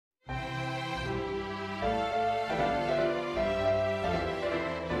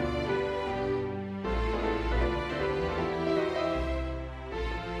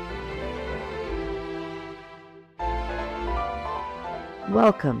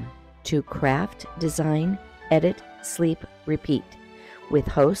Welcome to Craft, Design, Edit, Sleep, Repeat with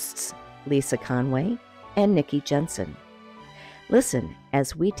hosts Lisa Conway and Nikki Jensen. Listen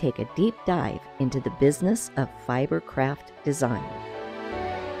as we take a deep dive into the business of fiber craft design.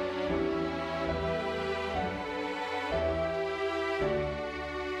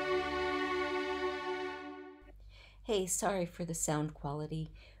 Hey, sorry for the sound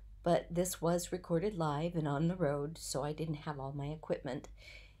quality, but this was recorded live and on the road, so I didn't have all my equipment.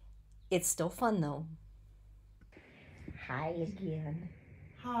 It's still fun though. Hi again.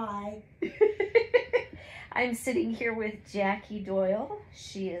 Hi. I'm sitting here with Jacky Doyle.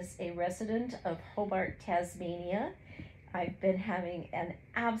 She is a resident of Hobart, Tasmania. I've been having an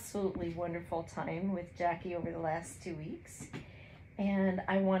absolutely wonderful time with Jacky over the last 2 weeks. And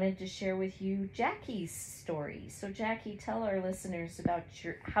I wanted to share with you Jacky's story. So Jacky, tell our listeners about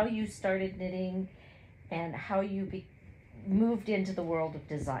how you started knitting and how you moved into the world of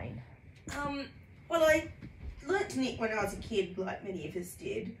design. Well, I learnt to knit when I was a kid, like many of us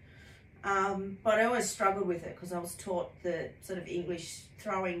did. But I always struggled with it because I was taught the sort of English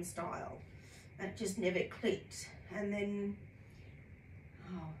throwing style. And it just never clicked. And then,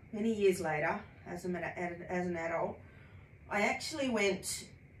 many years later, as an adult, I actually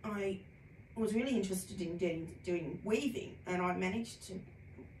I was really interested in doing weaving, and I managed to,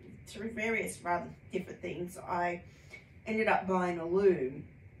 through various rather different things, I ended up buying a loom.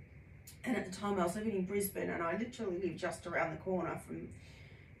 And at the time I was living in Brisbane, and I literally lived just around the corner from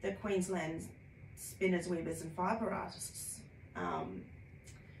the Queensland Spinners, Weavers and Fibre Artists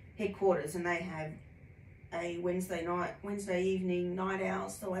headquarters, and they have a Wednesday evening night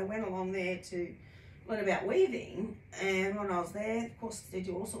out, so I went along there to learn about weaving. And when I was there, of course, they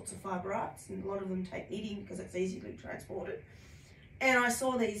do all sorts of fibre arts, and a lot of them take knitting because it's easily transported. And I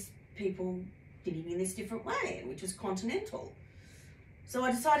saw these people knitting in this different way, which was continental. So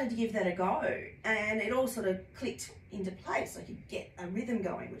I decided to give that a go, and it all sort of clicked into place. I could get a rhythm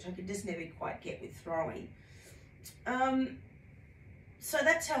going, which I could just never quite get with throwing. So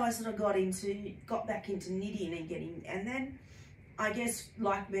that's how I sort of got back into knitting and then I guess,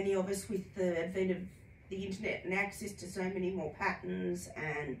 like many of us, with the advent of the internet and access to so many more patterns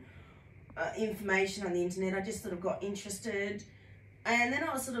and information on the internet, I just sort of got interested. And then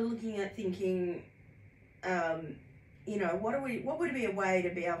I was sort of looking at thinking, you know, what would be a way to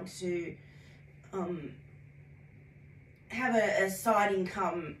be able to have a side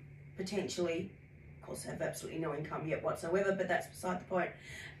income potentially. Of course, have absolutely no income yet whatsoever, but that's beside the point.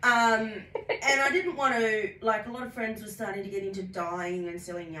 And I didn't want to, like a lot of friends were starting to get into dyeing and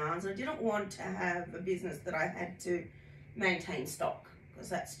selling yarns. I didn't want to have a business that I had to maintain stock, because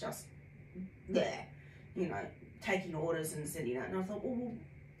that's just there, you know, taking orders and sending out. And I thought, well,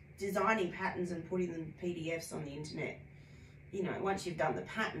 designing patterns and putting them PDFs on the internet, you know, once you've done the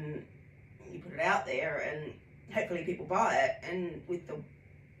pattern, you put it out there and hopefully people buy it. And with the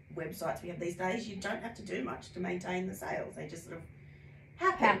websites we have these days, you don't have to do much to maintain the sales. They just sort of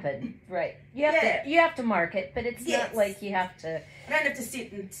happen. Right. You have to market, but it's not like you have to. I don't have to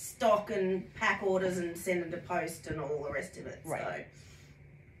sit and stock and pack orders and send them to post and all the rest of it. Right.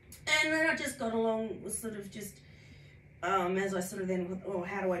 So, and then I just got along with sort of just as I sort of then, oh,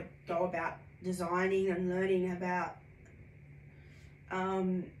 how do I go about designing and learning about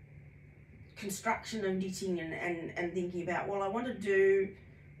construction and knitting and thinking about, well, I want to do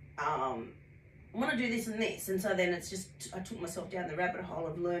this and this. And so then it's just, I took myself down the rabbit hole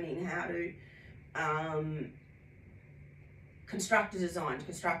of learning how to construct a design,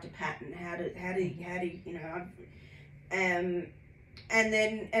 construct a pattern, how to you know, and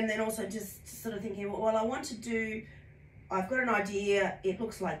then also just sort of thinking, well, I want to do, I've got an idea, it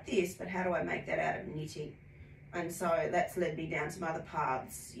looks like this, but how do I make that out of knitting? And so that's led me down some other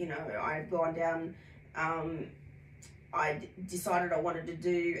paths. You know, I've gone down, I decided I wanted to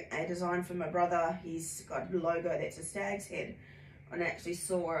do a design for my brother. He's got a logo that's a stag's head. And I actually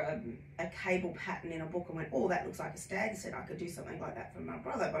saw a cable pattern in a book and went, oh, that looks like a stag's head. I could do something like that for my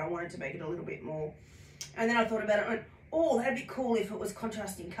brother, but I wanted to make it a little bit more. And then I thought about it and went, oh, that'd be cool if it was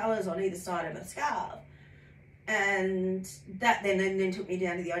contrasting colours on either side of a scarf. And that then took me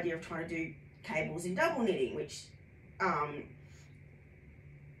down to the idea of trying to do cables in double knitting, which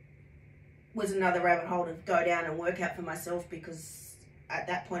was another rabbit hole to go down and work out for myself, because at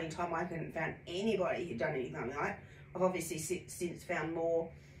that point in time I couldn't find anybody who'd done anything like that. I've obviously since found more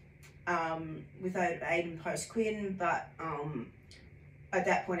with Aiden post Quinn, but at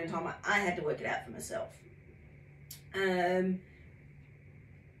that point in time I had to work it out for myself. And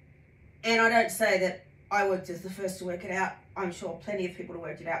I don't say that I worked as the first to work it out. I'm sure plenty of people have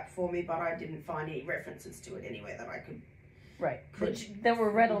worked it out before me, but I didn't find any references to it anywhere that I could Right. could That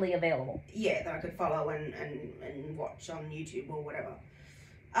were readily available. yeah, that I could follow and watch on YouTube or whatever.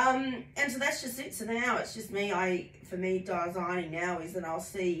 And so that's just it. So now it's just me. For me, designing now is that I'll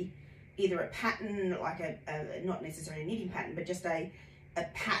see either a pattern, like a not necessarily a knitting pattern, but just a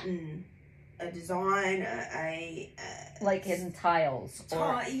pattern, a design, like in tiles,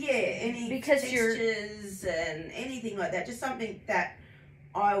 or yeah, any because textures and anything like that. Just something that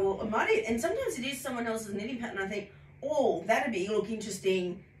I will and sometimes it is someone else's knitting pattern. I think, oh, that'd look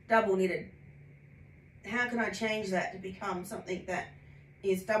interesting, double knitted. How can I change that to become something that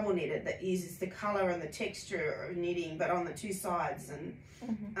is double knitted, that uses the colour and the texture of knitting, but on the two sides, and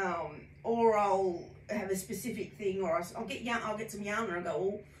or I'll have a specific thing, or I'll get yarn. I'll get some yarn, and I'll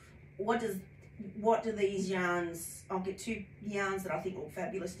go, oh, what do these yarns? I'll get two yarns that I think look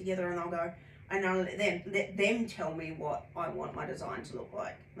fabulous together, and I'll go, and I'll let them tell me what I want my design to look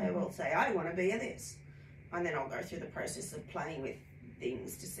like. They will say, I want to be a this, and then I'll go through the process of playing with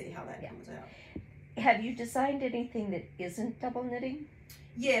things to see how that comes out. Have you designed anything that isn't double knitting?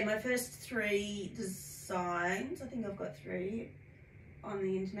 Yeah, my first 3 designs, I think I've got 3 on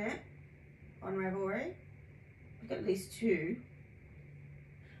the internet, on Ravelry. I've got at least 2.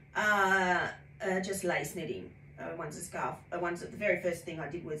 Just lace knitting. One's a scarf. The very first thing I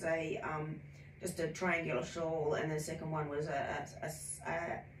did was just a triangular shawl, and the second one was a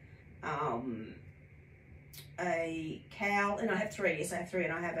cowl. And I have 3. Yes, I have 3,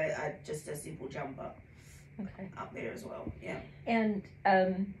 and I have just a simple jumper. Okay. Up there as well, yeah. And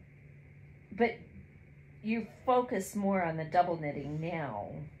but you focus more on the double knitting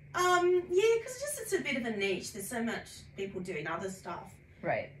now. Yeah, because it's a bit of a niche. There's so much people doing other stuff.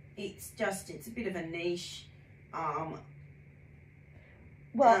 Right. It's a bit of a niche.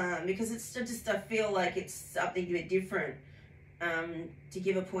 Because it's just, I feel like it's something a bit different. To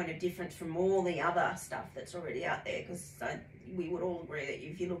give a point of difference from all the other stuff that's already out there, because we would all agree that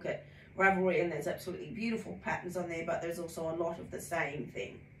if you look at Ravelry, and there's absolutely beautiful patterns on there, but there's also a lot of the same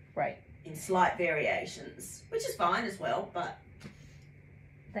thing, right, in slight variations, which is fine as well. But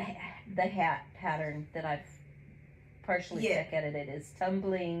the hat pattern that I've partially check edited is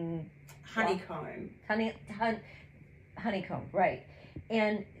tumbling honeycomb. Honeycomb, right,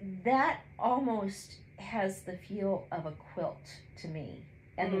 and that almost has the feel of a quilt to me,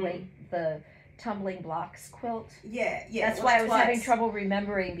 and the way the tumbling blocks quilt. Yeah. That's why I was having trouble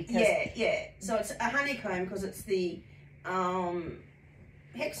remembering, because So it's a honeycomb because it's the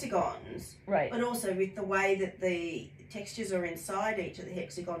hexagons, right? But also with the way that the textures are inside each of the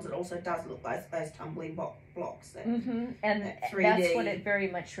hexagons, it also does look like those tumbling blocks. And that's what it very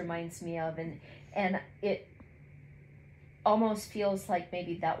much reminds me of, and it almost feels like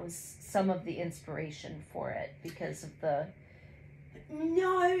maybe that was some of the inspiration for it, because of the...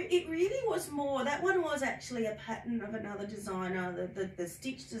 No, it really was more, that one was actually a pattern of another designer, the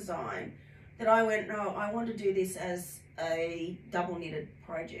stitch design, that I went, no, I want to do this as a double knitted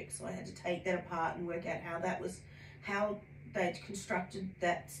project. So I had to take that apart and work out how they'd constructed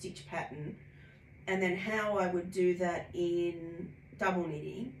that stitch pattern, and then how I would do that in double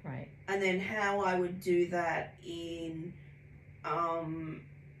knitting. Right. And then how I would do that in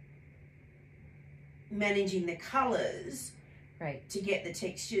managing the colours, right, to get the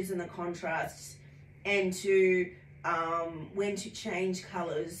textures and the contrasts, and to when to change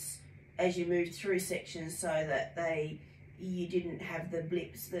colours as you move through sections, so that you didn't have the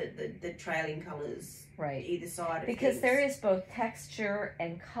blips, the trailing colours, right, either side of because things. there is both texture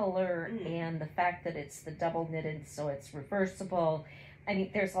and color, and the fact that it's the double knitted, so it's reversible. I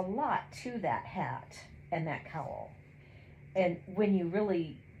mean, there's a lot to that hat and that cowl. And when you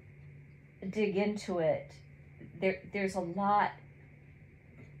really dig into it, there's a lot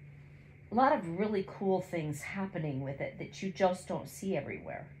of really cool things happening with it that you just don't see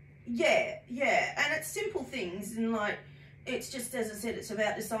everywhere. Yeah, and it's simple things, and like, it's just, as I said, it's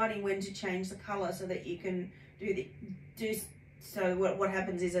about deciding when to change the colour so that you can so what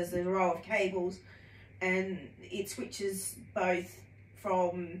happens is, as there's a row of cables, and it switches both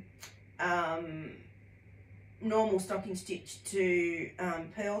from normal stocking stitch to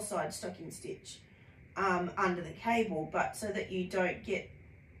purl side stocking stitch under the cable, but so that you don't get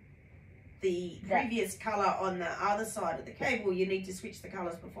the previous colour on the other side of the cable, you need to switch the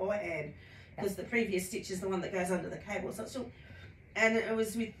colours beforehand, because the previous stitch is the one that goes under the cable. So it's still, and it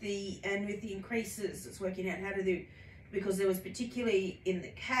was with the increases, it's working out how to do, because there was particularly in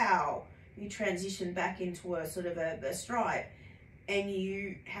the cowl, you transition back into a sort of a stripe, and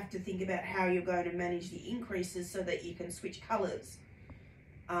you have to think about how you're going to manage the increases so that you can switch colours.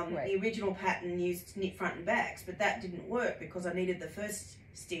 The original pattern used knit front and backs, but that didn't work because I needed the first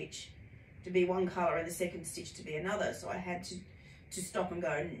stitch to be one colour and the second stitch to be another. So I had to stop and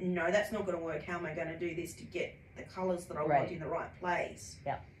go, no, that's not going to work. How am I going to do this to get the colours that I want in the right place?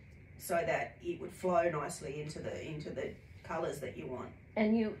 Yeah. So that it would flow nicely into the colours that you want.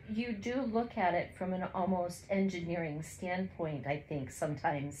 And you do look at it from an almost engineering standpoint, I think,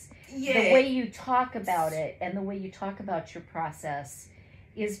 sometimes. Yeah. The way you talk about it and the way you talk about your process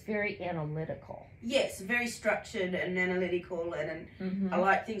is very analytical. Yes, very structured and analytical, and I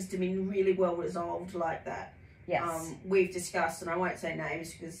like things to be really well resolved like that. Yes. We've discussed, and I won't say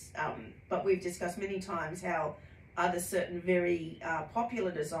names because, but we've discussed many times how other certain very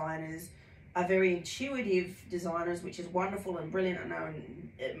popular designers are very intuitive designers, which is wonderful and brilliant. I know and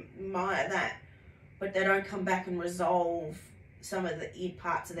admire that, but they don't come back and resolve some of the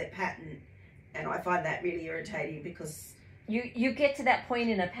parts of their pattern, and I find that really irritating because you get to that point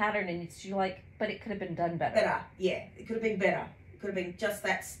in a pattern and you're like, but it could have been done better. Better, yeah, it could have been better. It could have been just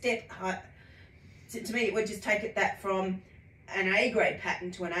that step. To me, it would just take that from an A grade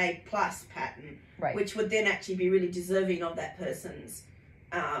pattern to an A plus pattern, right? Which would then actually be really deserving of that person's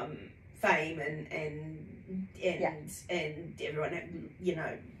fame and everyone, you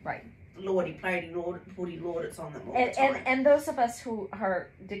know, right? Putting laudits on them all the time. And those of us who are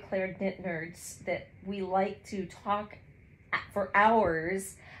declared knit nerds, that we like to talk for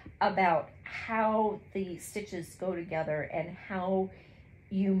hours about how the stitches go together and how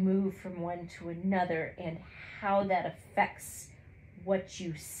you move from one to another and how that affects what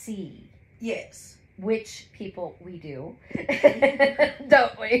you see. Yes. Which people we do,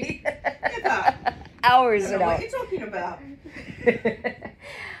 don't we? Never. Hours I don't know what you're talking about.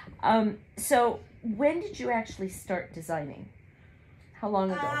 So when did you actually start designing? How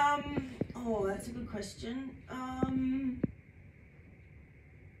long ago? Oh, that's a good question.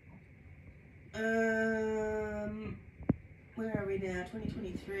 Where are we now?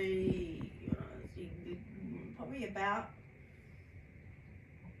 2023. Probably about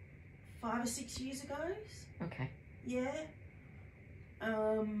 5 or 6 years ago. Okay. Yeah.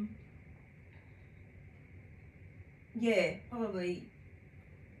 Yeah, probably.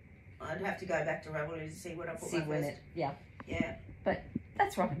 I'd have to go back to Ravelry to see what I put my first. Yeah. Yeah. But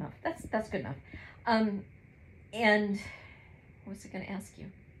that's rough enough. That's good enough. And what was I going to ask you?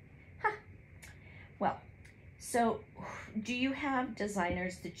 Well, so do you have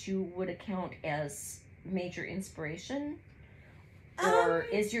designers that you would account as major inspiration? Or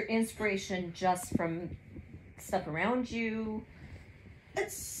is your inspiration just from stuff around you?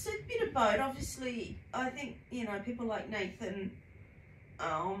 It's a bit of both. Obviously, I think, you know, people like Nathan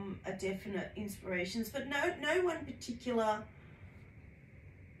are definite inspirations, but no one particular.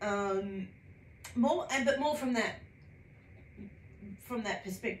 More from that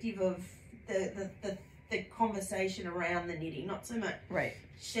perspective of the conversation around the knitting, not so much right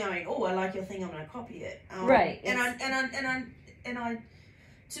showing, oh, I like your thing, I'm going to copy it. Right. And I,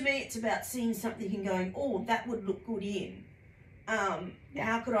 to me, it's about seeing something and going, oh, that would look good in.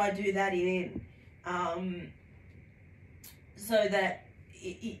 How could I do that in? So that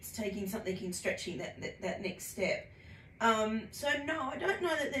it's taking something and stretching that next step. So no, I don't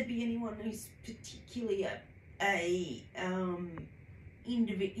know that there'd be anyone who's particularly an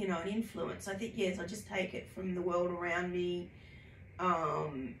influence. I think, yes, I just take it from the world around me.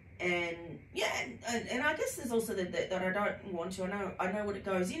 And I guess there's also that I don't want to. I know what it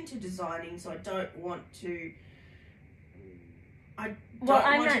goes into designing, so I don't want to. I'm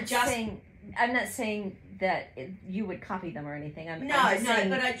not saying that you would copy them or anything.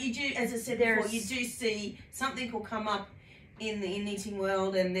 But you do, as I said before, you do see something will come up in the knitting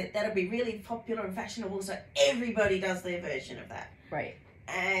world, and that'll be really popular and fashionable. So everybody does their version of that, right?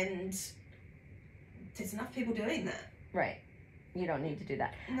 And there's enough people doing that, right? You don't need to do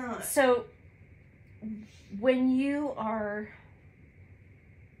that. No. So when you are,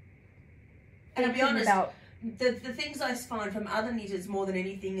 and I'll be honest, the things I find from other knitters more than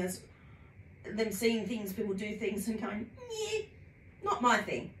anything is them seeing things, people do things and going, yeah, not my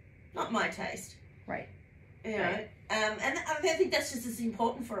thing, not my taste. Right. You know, right. And I think that's just as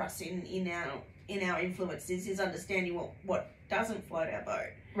important for us in our influences is understanding what doesn't float our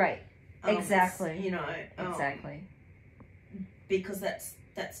boat. Right. Exactly. You know. Exactly. Because that's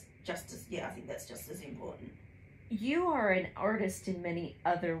just as, I think that's just as important. You are an artist in many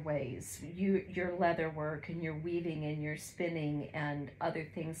other ways. Your leather work and your weaving and your spinning and other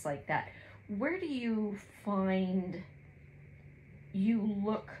things like that. Where do you find you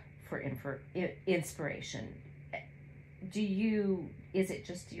look for inspiration? Is it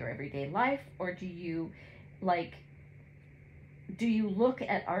just your everyday life, or do you look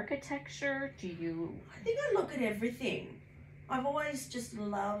at architecture? I think I look at everything. I've always just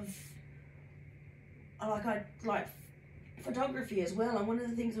loved I like photography as well. And one of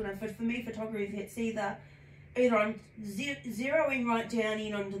the things for me, photography, it's either I'm zeroing right down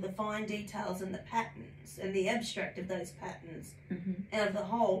in onto the fine details and the patterns and the abstract of those patterns out of the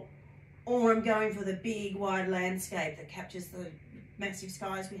whole, or I'm going for the big wide landscape that captures the massive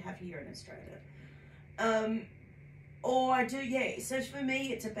skies we have here in Australia. Or I do, so for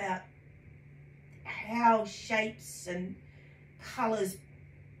me it's about how shapes and colours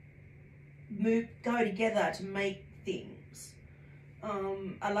go together to make things.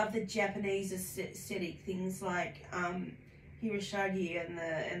 I love the Japanese aesthetic, things like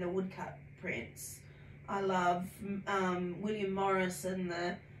Hiroshige and the woodcut prints. I love William Morris and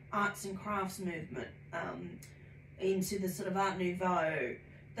the arts and crafts movement, into the sort of Art Nouveau,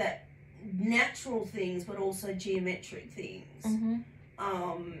 that natural things but also geometric things.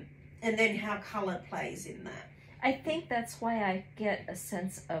 And then how colour plays in that. I think that's why I get a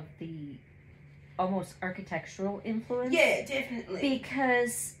sense of the almost architectural influence. Yeah, definitely.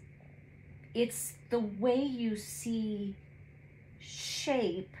 Because it's the way you see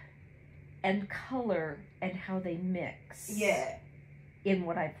shape and color and how they mix. Yeah. In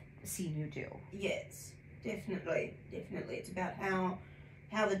what I've seen you do. Yes, definitely. Definitely. It's about how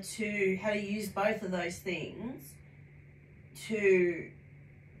to use both of those things to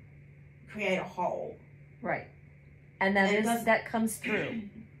create a whole. Right. And that comes through.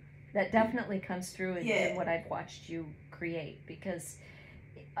 That definitely comes through in what I've watched you create, because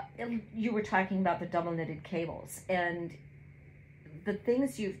you were talking about the double knitted cables and the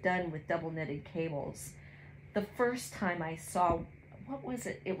things you've done with double knitted cables. The first time I saw, what was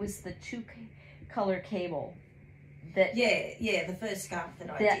it? It was the 2-color cable. The first scarf that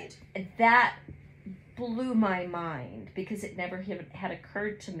I did. That blew my mind, because it never had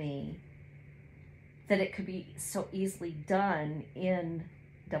occurred to me that it could be so easily done in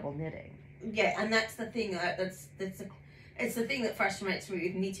double knitting. Yeah, and that's the thing. It's the thing that frustrates me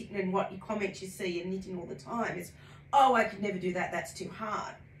with knitting, and what comments you see in knitting all the time is, oh, I could never do that. That's too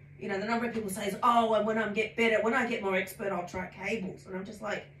hard. You know, the number of people say is, oh, and when I get more expert, I'll try cables, and I'm just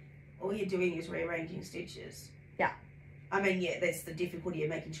like, all you're doing is rearranging stitches. Yeah. I mean, yeah, there's the difficulty of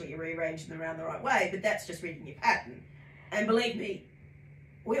making sure you're rearranging them around the right way, but that's just reading your pattern. And believe me,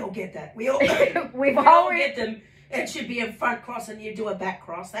 we all get that. We all get them. It should be a front cross and you do a back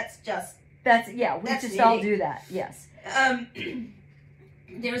cross. We just knitting. All do that. Yes.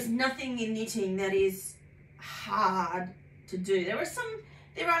 There is nothing in knitting that is hard to do. There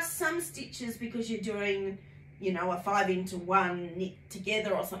are some stitches, because you're doing, you know, a 5-into-1 knit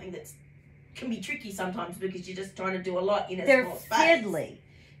together or something that can be tricky sometimes, because you're just trying to do a lot in a small space. They're fiddly.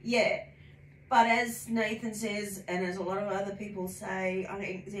 Yeah. But as Nathan says, and as a lot of other people say, I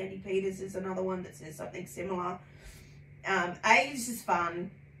think Zandy Peters is another one that says something similar. This is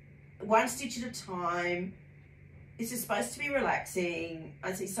fun. One stitch at a time. This is supposed to be relaxing.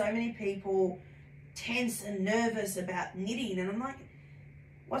 I see so many people tense and nervous about knitting, and I'm like,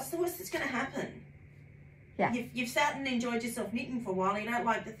 what's the worst that's going to happen? Yeah. You've sat and enjoyed yourself knitting for a while, and you don't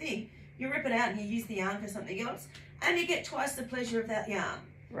like the thing. You rip it out and you use the yarn for something else, and you get twice the pleasure of that yarn.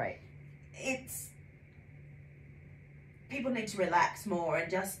 Right. People need to relax more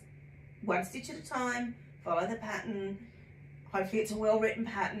and just one stitch at a time, follow the pattern. Hopefully it's a well-written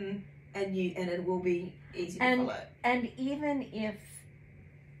pattern, and it will be easy to follow. And even if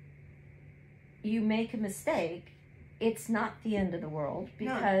you make a mistake, it's not the end of the world,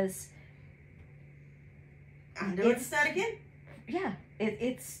 because undo it and start again. Yeah,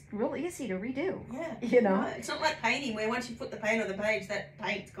 it's real easy to redo. Yeah, you know, it's not like painting, where once you put the paint on the page, that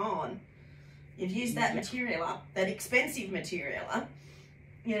paint's gone. You've used that material up, that expensive material up.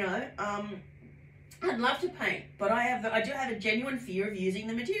 You know, I'd love to paint, but I do have a genuine fear of using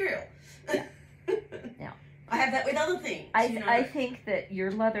the material. Yeah. I have that with other things. I think that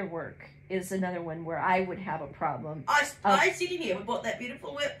your leather work is another one where I would have a problem. I sit in here. We bought that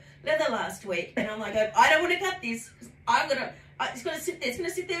beautiful leather last week, and I'm like, I don't want to cut this. It's going to sit there. It's going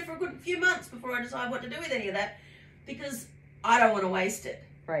to sit there for a good few months before I decide what to do with any of that, because I don't want to waste it.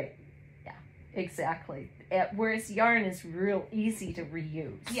 Right. Yeah. Exactly. Whereas yarn is real easy to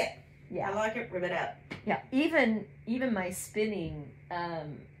reuse. Yeah. Yeah. I like it. Rip it out. Yeah. Even my spinning.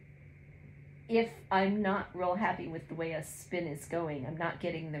 If I'm not real happy with the way a spin is going, I'm not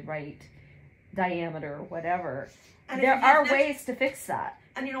getting the right diameter or whatever, there are ways to fix that.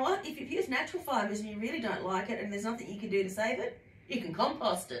 And you know what? If you've used natural fibres and you really don't like it, and there's nothing you can do to save it, you can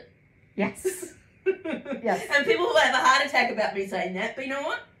compost it. Yes. Yes. And people will have a heart attack about me saying that, but you know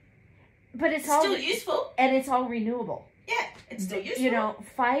what? But it's still useful. And it's all renewable. Yeah, it's still useful. You know,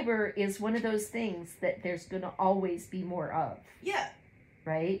 fiber is one of those things that there's going to always be more of. Yeah.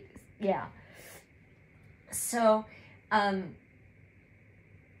 Right? Yeah. So,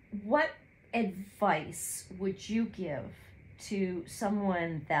 what advice would you give to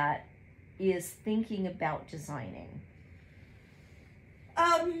someone that is thinking about designing?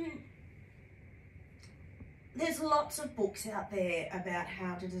 There's lots of books out there about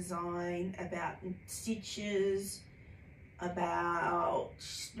how to design, about stitches, about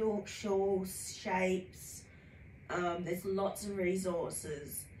stalk shawls, shapes. There's lots of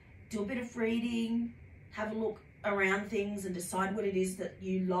resources. Do a bit of reading, have a look around things and decide what it is that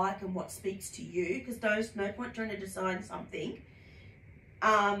you like and what speaks to you, because there's no point trying to design something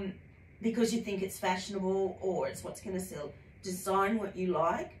because you think it's fashionable or it's what's going to sell. Design what you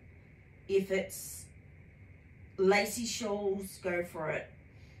like. If it's lacy shawls, go for it.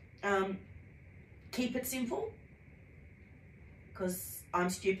 Keep it simple, because I'm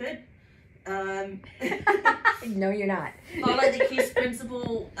stupid. No, you're not. Follow the KISS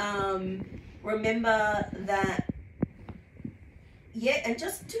principle. Remember that, and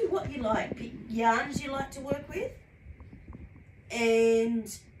just do what you like. Pick yarns you like to work with,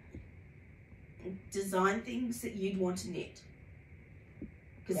 and design things that you'd want to knit.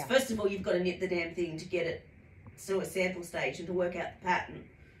 Because first of all, you've got to knit the damn thing to get it to a sample stage and to work out the pattern.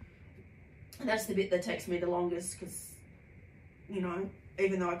 And that's the bit that takes me the longest, because, you know,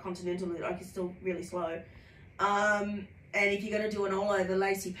 even though I continental knit, I can still really slow. And if you're going to do an all-over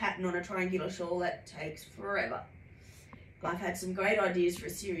lacy pattern on a triangular shawl, that takes forever. I've had some great ideas for a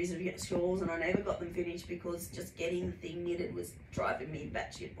series of shawls, and I never got them finished because just getting the thing knitted was driving me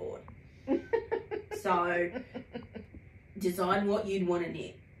batshit bored. So, design what you'd want to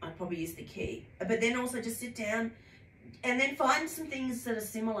knit. I'd probably use the key. But then also just sit down and then find some things that are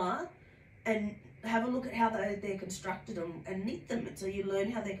similar and have a look at how they're constructed and knit them until you learn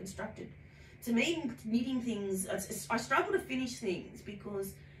how they're constructed. To me, knitting things, I struggle to finish things,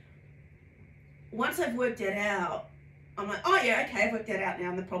 because once I've worked it out, I'm like, oh yeah, okay, I've worked that out now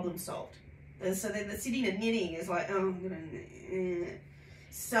and the problem's solved. And so then the sitting and knitting is like, oh, I'm gonna,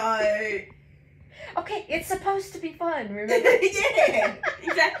 so... Okay, it's supposed to be fun, remember? Yeah,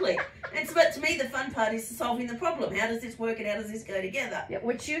 exactly. But to me, the fun part is solving the problem. How does this work and how does this go together? Yeah,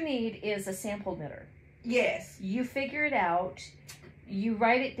 what you need is a sample knitter. Yes. You figure it out, you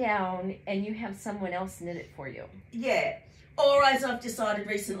write it down, and you have someone else knit it for you. Yeah. Or as I've decided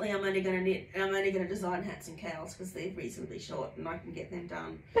recently, I'm only going to design hats and cowls because they're reasonably short and I can get them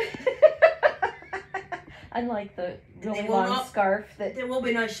done. Unlike the really long scarf that... There will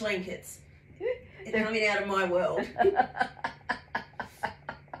be no schlankets. They're coming out of my world.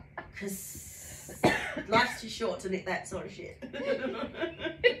 Because life's too short to knit that sort of shit. I'm trying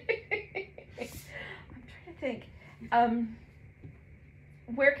to think.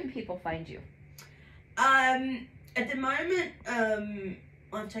 Where can people find you? At the moment,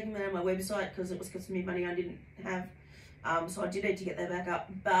 I've taken that out of my website because it was costing me money I didn't have. So I do need to get that back up.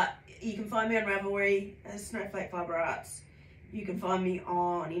 But you can find me on Ravelry as Snowflake Fibre Arts. You can find me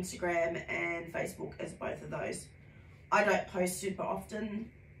on Instagram and Facebook as both of those. I don't post super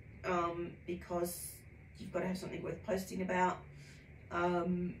often because you've got to have something worth posting about.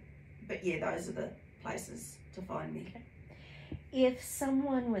 But yeah, those are the places to find me. Okay. If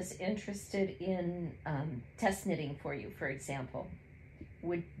someone was interested in test knitting for you, for example,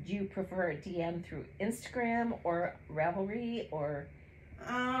 would you prefer a DM through Instagram or Ravelry or?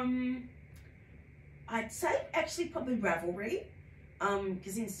 I'd say actually probably Ravelry,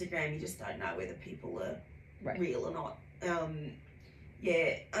 because Instagram you just don't know whether people are real or not.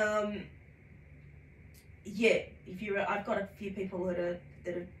 Yeah. If you're, I've got a few people that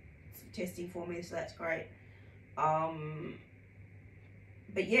are testing for me, so that's great.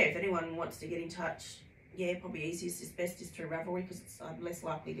 But yeah, if anyone wants to get in touch, yeah, probably easiest is best is through Ravelry because I'm less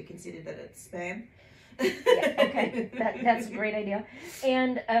likely to consider that it's spam. Yeah, okay, that's a great idea.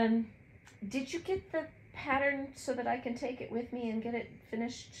 And did you get the pattern so that I can take it with me and get it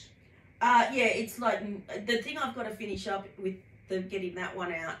finished? Yeah, it's like the thing I've got to finish up with getting that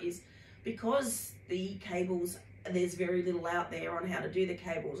one out is because the cables, there's very little out there on how to do the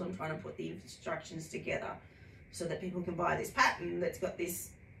cables. I'm trying to put the instructions together so that people can buy this pattern that's got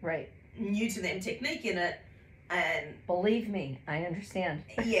this new to them technique in it. And believe me, I understand.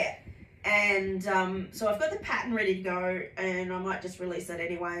 Yeah. And so I've got the pattern ready to go, and I might just release that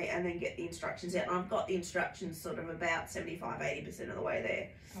anyway and then get the instructions out. And I've got the instructions sort of about 75-80% of the way there.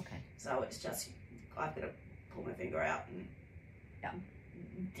 Okay. So it's just, I've got to pull my finger out and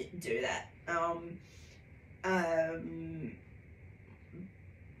do that.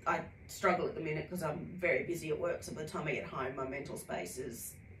 I struggle at the minute because I'm very busy at work, so by the time I get home, my mental space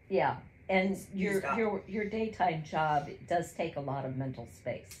is... Yeah. And your daytime job does take a lot of mental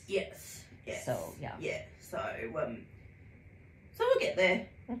space. Yes. Yes. So, yeah. Yeah. So we'll get there.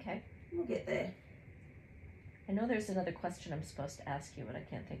 Okay. We'll get there. I know there's another question I'm supposed to ask you, but I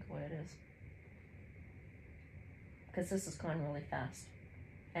can't think of what it is. Because this has gone really fast.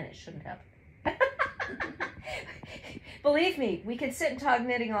 And it shouldn't have. Believe me, we can sit and talk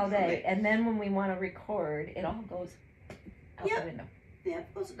knitting all day, and then when we want to record, it all goes out the window. Yeah,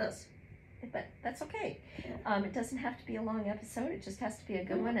 of course it does. But that's okay. Yeah. It doesn't have to be a long episode. It just has to be a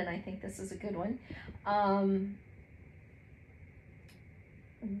good one, and I think this is a good one.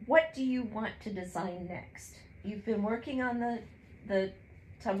 What do you want to design next? You've been working on the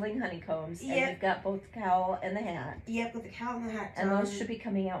tumbling honeycombs, and you've got both the cowl and the hat. Yep, with the cowl and the hat. And those should be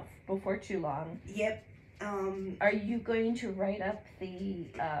coming out before too long. Yep. Are you going to write up the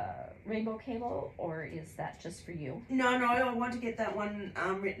rainbow cable, or is that just for you? No, I want to get that one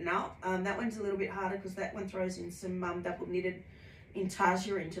written up. That one's a little bit harder because that one throws in some double knitted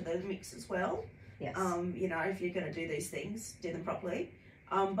intarsia into the mix as well. Yes. You know, if you're going to do these things, do them properly.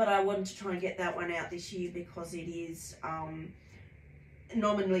 But I wanted to try and get that one out this year because it is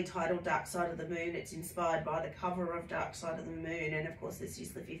nominally titled Dark Side of the Moon. It's inspired by the cover of Dark Side of the Moon, and of course this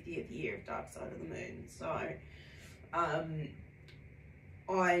is the 50th year of Dark Side of the Moon. So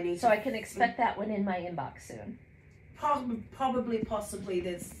I can expect that one in my inbox soon. Possibly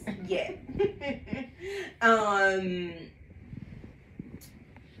there's yeah.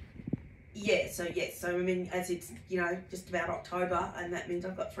 So I mean, as it's, you know, just about October, and that means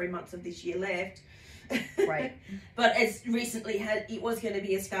I've got 3 months of this year left. Right. But as recently it was going to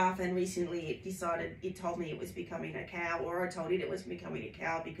be a scarf, and recently it told me it was becoming a cowl, or I told it was becoming a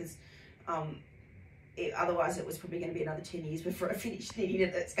cowl, because otherwise it was probably going to be another 10 years before I finished knitting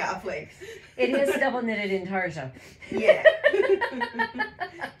it at scarf length. It is double knitted intarsia. Yeah.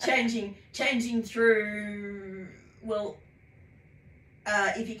 changing through, well,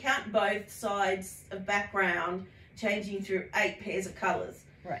 if you count both sides of background, changing through 8 pairs of colours.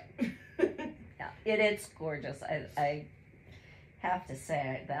 Right. Yeah, it's gorgeous. I have to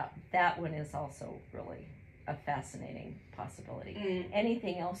say that one is also really a fascinating possibility.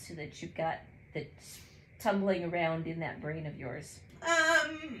 Anything else that you've got that's tumbling around in that brain of yours?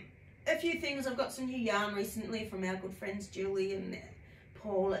 A few things. I've got some new yarn recently from our good friends Julie and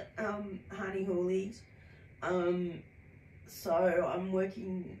Paul at Harney Hooley's. So I'm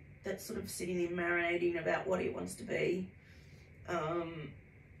working, that's sort of sitting there marinating about what it wants to be.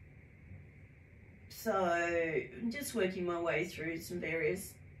 So I'm just working my way through some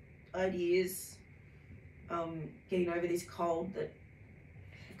various ideas, getting over this cold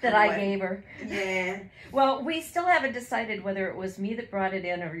that I gave her. Yeah. Well, we still haven't decided whether it was me that brought it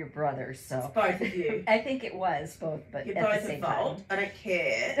in or your brother, so. It's both of you. I think it was both, but you're at both the same at fault. time. I don't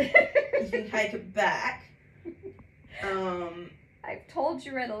care. You can take it back. I've told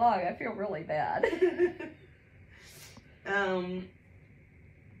you right along, I feel really bad.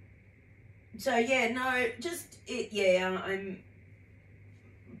 So yeah, no, just it. Yeah, I'm.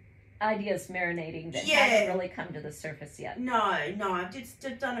 Ideas marinating that haven't really come to the surface yet. No, I've just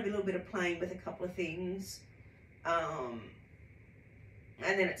done a little bit of playing with a couple of things, and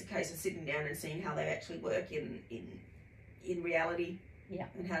then it's a case of sitting down and seeing how they actually work in reality. Yeah.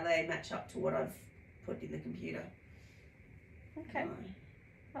 And how they match up to what I've put in the computer. Okay.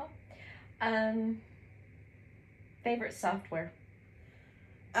 Well, favorite software?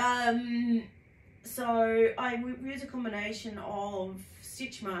 So I use a combination of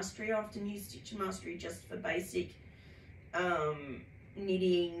Stitch Mastery. I often use Stitch Mastery just for basic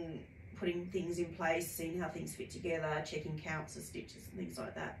knitting, putting things in place, seeing how things fit together, checking counts of stitches and things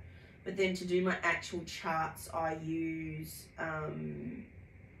like that. But then to do my actual charts, I use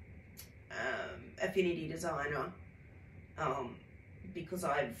Affinity Designer, because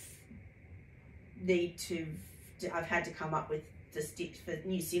I've had to come up with the stitch for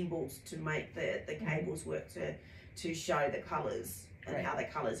new symbols to make the cables work to show the colours and how the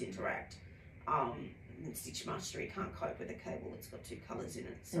colours interact. Stitch Mastery can't cope with a cable that's got 2 colours in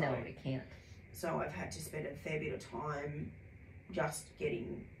it. So, no, it can't. So I've had to spend a fair bit of time just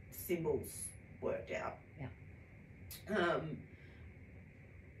getting symbols worked out. Yeah.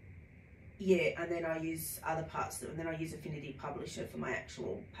 Yeah, and then I use other parts, and then I use Affinity Publisher for my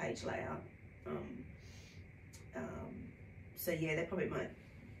actual page layout. So yeah, they're probably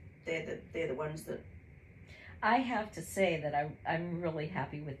they're the ones that. I have to say that I'm really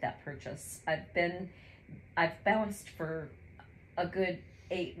happy with that purchase. I've bounced for a good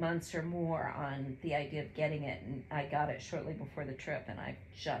 8 months or more on the idea of getting it, and I got it shortly before the trip, and I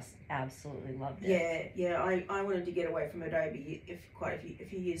just absolutely loved it. Yeah. I wanted to get away from Adobe quite a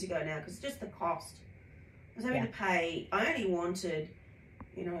few years ago now, because just the cost. I was having to pay. I only wanted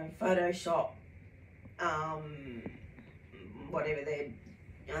you know, Photoshop, whatever their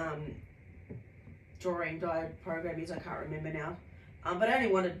drawing guide program is, I can't remember now. But I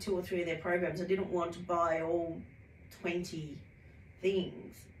only wanted 2 or 3 of their programs. I didn't want to buy all 20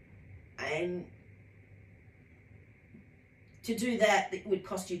 things. And to do that, it would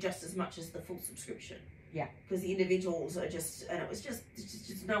cost you just as much as the full subscription. Yeah. Because the individuals are just, and it was just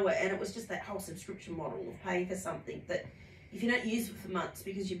nowhere. And it was just that whole subscription model of paying for something that if you don't use it for months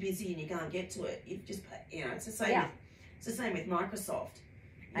because you're busy and you can't get to it, you just pay, you know, it's the same. Yeah. It's the same with Microsoft.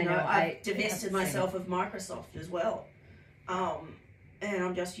 You know, I've divested myself of Microsoft as well. And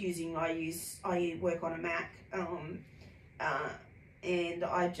I'm just using, I work on a Mac, and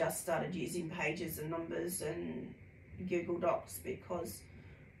I just started using Pages and Numbers and Google Docs because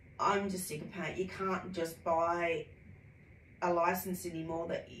I'm just sick of paying. You can't just buy a license anymore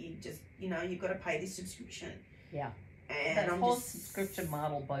that you just, you know, you've got to pay this subscription. Yeah. And that whole subscription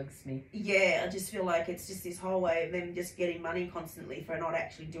model bugs me. Yeah, I just feel like it's just this whole way of them just getting money constantly for not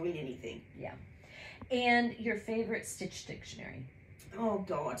actually doing anything. Yeah. And your favorite Stitch dictionary? Oh,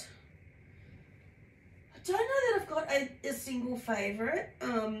 God. I don't know that I've got a single favourite.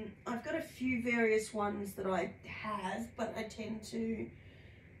 I've got a few various ones that I have, but I tend to...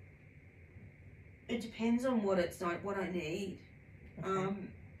 It depends on what it's like, what I need. Okay.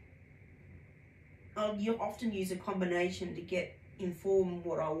 I'll often use a combination to inform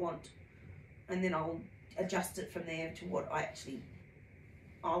what I want, and then I'll adjust it from there to what I actually,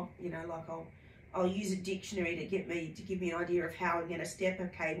 I'll use a dictionary to give me an idea of how I'm going to step a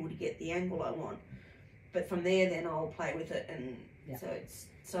cable to get the angle I want. But from there, then I'll play with it, and yeah.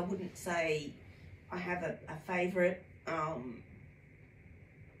 So I wouldn't say I have a favourite.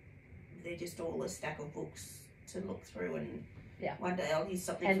 They're just all a stack of books to look through, and yeah. One day I'll use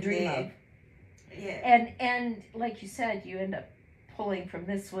something and from dream there. Of. Yeah. And like you said, you end up pulling from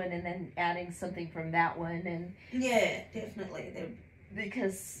this one and then adding something from that one, and yeah, definitely.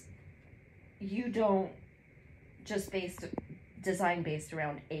 Because you don't just design based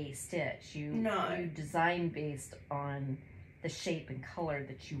around a stitch. You design based on the shape and color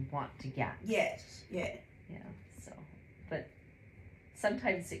that you want to get. Yes. Yeah. Yeah. So, but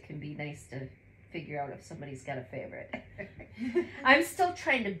sometimes it can be nice to figure out if somebody's got a favorite. I'm still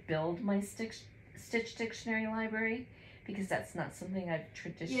trying to build my Stitch dictionary library because that's not something I've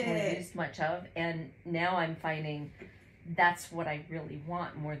traditionally used much of, and now I'm finding that's what I really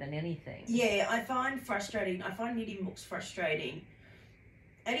want more than anything. Yeah, I find knitting books frustrating.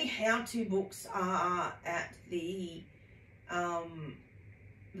 Any how-to books are at the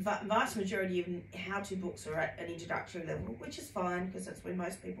vast majority of how-to books are at an introductory level, which is fine because that's where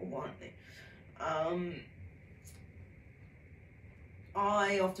most people want them.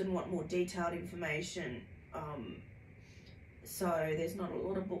 I often want more detailed information, so there's not a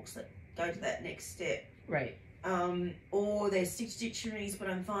lot of books that go to that next step. Right. Or there's Stitch dictionaries, but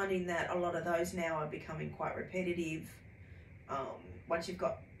I'm finding that a lot of those now are becoming quite repetitive. Once you've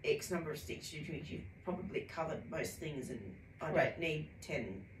got X number of Stitch dictionaries, you've probably covered most things, and I don't need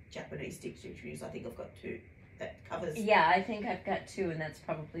 10 Japanese Stitch dictionaries. I think I've got 2. That covers. Yeah, I think I've got 2, and that's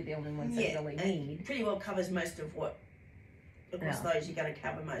probably the only ones I really need. Pretty well covers most of what. Across those, you're going to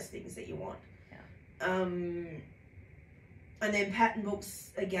cover most things that you want. Yeah. And then pattern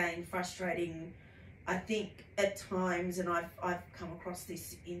books, again, frustrating. I think at times, and I've come across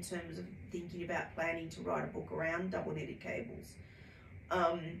this in terms of thinking about planning to write a book around double knitted cables.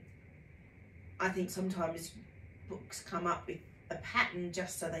 I think sometimes books come up with a pattern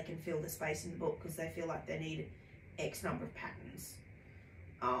just so they can fill the space in the book because they feel like they need X number of patterns,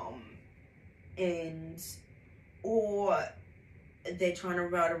 or they're trying to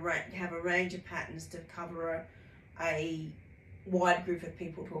have a range of patterns to cover a wide group of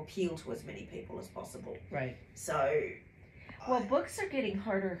people to appeal to as many people as possible. Right. So, well, books are getting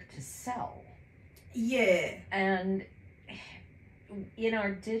harder to sell. Yeah. And in our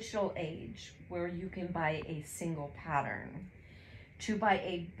digital age, where you can buy a single pattern, to buy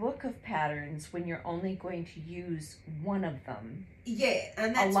a book of patterns when you're only going to use one of them. Yeah,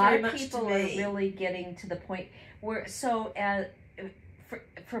 and that's a lot very of much people to are me. really getting to the point where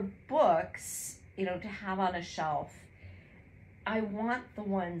for books, you know, to have on a shelf, I want the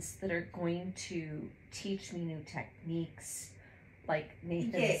ones that are going to teach me new techniques, like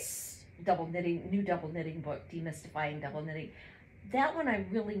Nathan's new double knitting book, Demystifying Double Knitting. That one I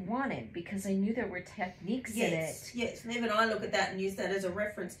really wanted because I knew there were techniques in it. Yes, and even I look at that and use that as a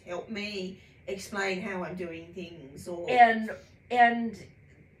reference to help me explain how I'm doing things. And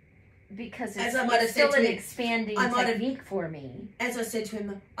because it's still an expanding technique for me. As I said to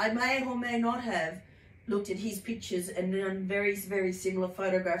him, I may or may not have looked at his pictures and done very, very similar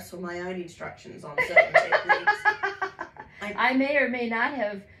photographs for my own instructions on certain techniques. I may or may not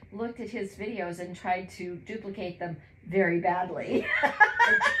have looked at his videos and tried to duplicate them very badly.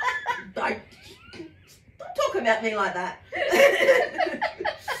 Don't talk about me like that.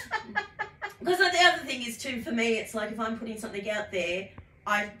 Because the other thing is too, for me, it's like if I'm putting something out there,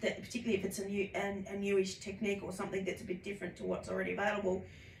 particularly if it's a newish technique or something that's a bit different to what's already available,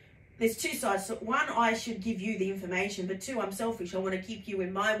 there's two sides. So one, I should give you the information, but two, I'm selfish. I want to keep you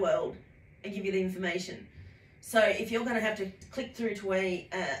in my world and give you the information. So if you're going to have to click through to a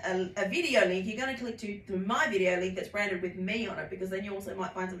video link, you're going to click through my video link that's branded with me on it, because then you also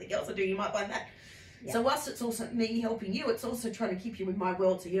might find something else I do. You might find that. Yeah. So whilst it's also me helping you, it's also trying to keep you in my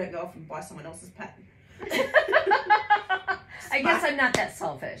world so you don't go off and buy someone else's pattern. I guess I'm not that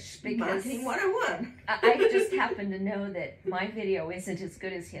selfish, because Marketing 101. I just happen to know that my video isn't as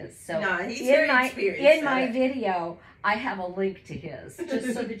good as his. So no, he's very experienced. In my video, I have a link to his,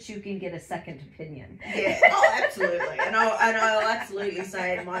 just so that you can get a second opinion. Yeah. Oh, absolutely. And I'll absolutely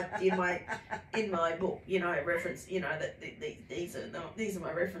say in my book, you know, reference, you know, that these are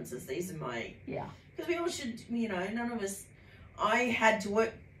my references. These are my, yeah. Because we all should, you know, none of us. I had to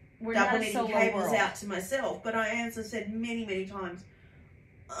work. We're double not knitting solo cables world. out to myself, but as I've said many, many times,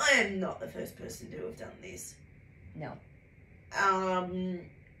 I am not the first person to have done this. No.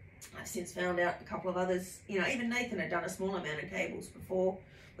 I've since found out a couple of others, you know, even Nathan had done a small amount of cables before,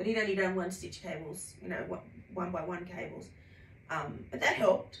 but he'd only done 1-stitch cables, you know, 1x1 cables. But that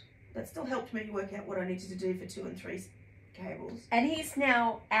helped. That still helped me work out what I needed to do for 2 and 3 cables. And he's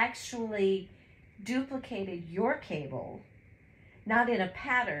now actually duplicated your cable, not in a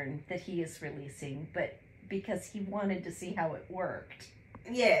pattern that he is releasing, but because he wanted to see how it worked.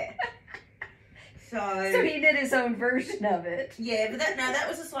 Yeah. So he did his own version of it. Yeah, but that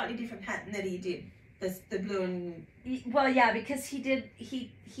was a slightly different pattern that he did. The blue and... Well, yeah, because he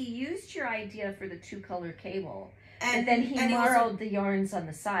used your idea for the 2-color cable. And then he marled the yarns on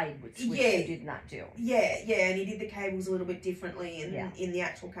the side, which you did not do. Yeah, and he did the cables a little bit differently in the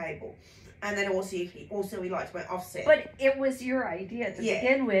actual cable. And then also he liked my offset. But it was your idea to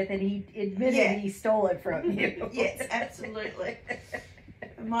begin with, and he admitted he stole it from you. Yes, absolutely. I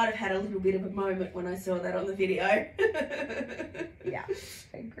might have had a little bit of a moment when I saw that on the video. Yeah,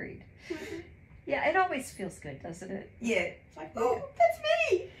 agreed. Yeah, it always feels good, doesn't it? Yeah. It's like, oh, that's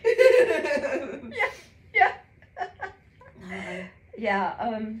me! Yeah.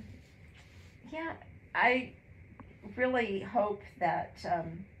 No. Yeah, I really hope that...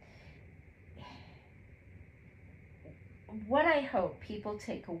 what I hope people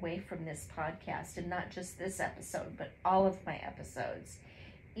take away from this podcast, and not just this episode, but all of my episodes,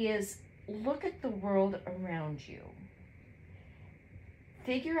 is look at the world around you.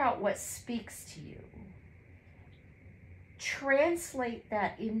 Figure out what speaks to you. Translate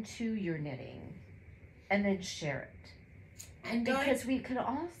that into your knitting, and then share it. And because we could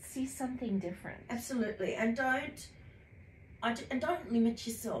all see something different. Absolutely. And don't limit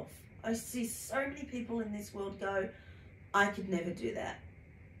yourself. I see so many people in this world go, I could never do that.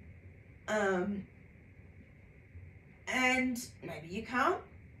 And maybe you can't,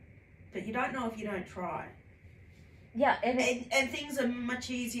 but you don't know if you don't try. Yeah, and things are much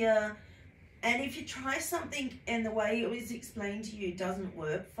easier. And if you try something and the way it was explained to you doesn't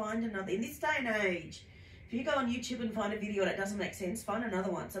work, find another. In this day and age, if you go on YouTube and find a video that doesn't make sense, find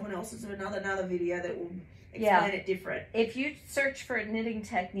another one. Someone else has another video that will explain it different. If you search for a knitting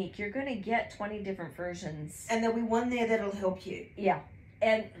technique, you're going to get 20 different versions. And there'll be one there that'll help you. Yeah.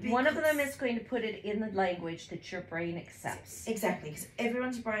 And one of them is going to put it in the language that your brain accepts. Exactly, because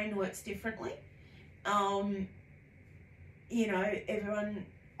everyone's brain works differently. You know, everyone...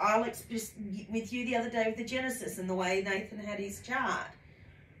 Alex just with you the other day with the Genesis and the way Nathan had his chart.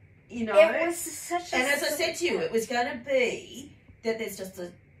 You know, it was such a... And as I said to you, it was going to be that there's just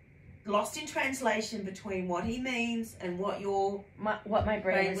a lost in translation between what he means and what what my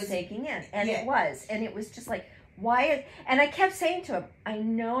brain was taking in. And it was. And it was just like, why? And I kept saying to him, I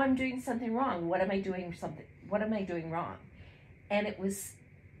know I'm doing something wrong. What am I doing wrong? And it was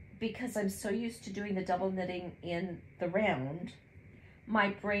because I'm so used to doing the double knitting in the round, my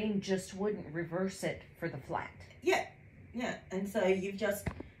brain just wouldn't reverse it for the flat. Yeah. Yeah. And so you've just,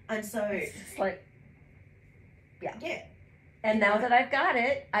 and so it's just like, yeah. Yeah. And now that I've got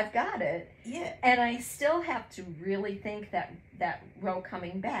it. Yeah. And I still have to really think that row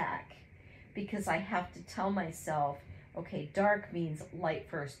coming back, because I have to tell myself, okay, dark means light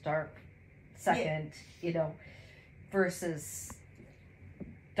first, dark second, you know, versus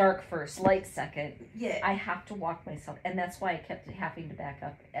dark first, light second. Yeah. I have to walk myself. And that's why I kept having to back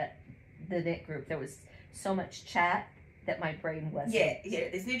up at the knit group. There was so much chat that my brain wasn't. Yeah.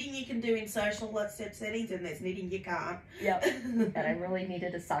 There's knitting you can do in social settings, and there's knitting you can't. Yep. And I really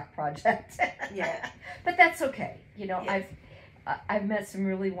needed a sock project. Yeah. But that's okay. You know, Yeah. I've met some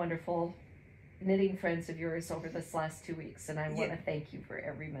really wonderful knitting friends of yours over this last 2 weeks, and I want to thank you for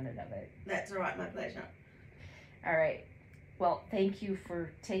every minute of it. That's all right. My pleasure. All right. Well, thank you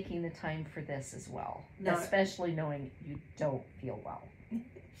for taking the time for this as well, especially knowing you don't feel well.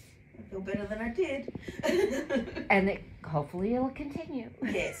 I feel better than I did. And hopefully it'll continue.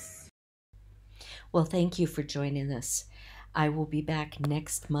 Yes. Well, thank you for joining us. I will be back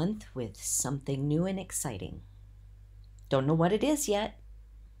next month with something new and exciting. Don't know what it is yet,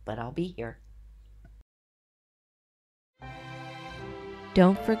 but I'll be here.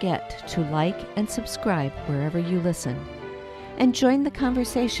 Don't forget to like and subscribe wherever you listen, and join the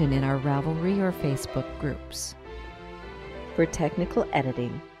conversation in our Ravelry or Facebook groups. For technical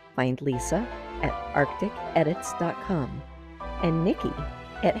editing, find Lisa at arcticedits.com and Nikki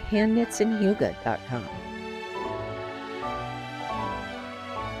at handknitsandyoga.com.